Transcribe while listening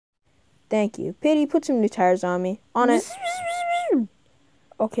Thank you. Pity, put some new tires on me. On it.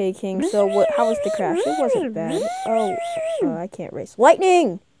 Okay, King, so how was the crash? It wasn't bad. Oh, I can't race.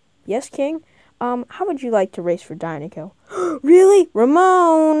 Lightning! Yes, King? How would you like to race for Dinoco? Really?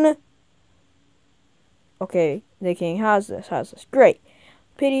 Ramon! Okay, the King, how's this? Great.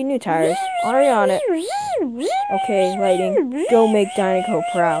 Pity, new tires. Already on it. Okay, Lightning, go make Dinoco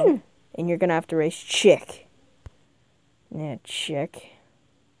proud. And you're gonna have to race Chick. Yeah, Chick.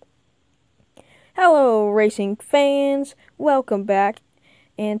 Hello, racing fans. Welcome back.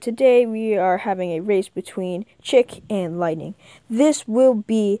 And today we are having a race between Chick and Lightning. This will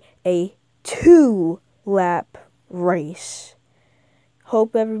be a 2-lap race.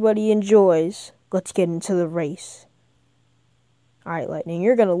 Hope everybody enjoys. Let's get into the race. Alright, Lightning,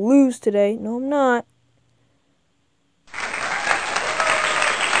 you're going to lose today. No, I'm not.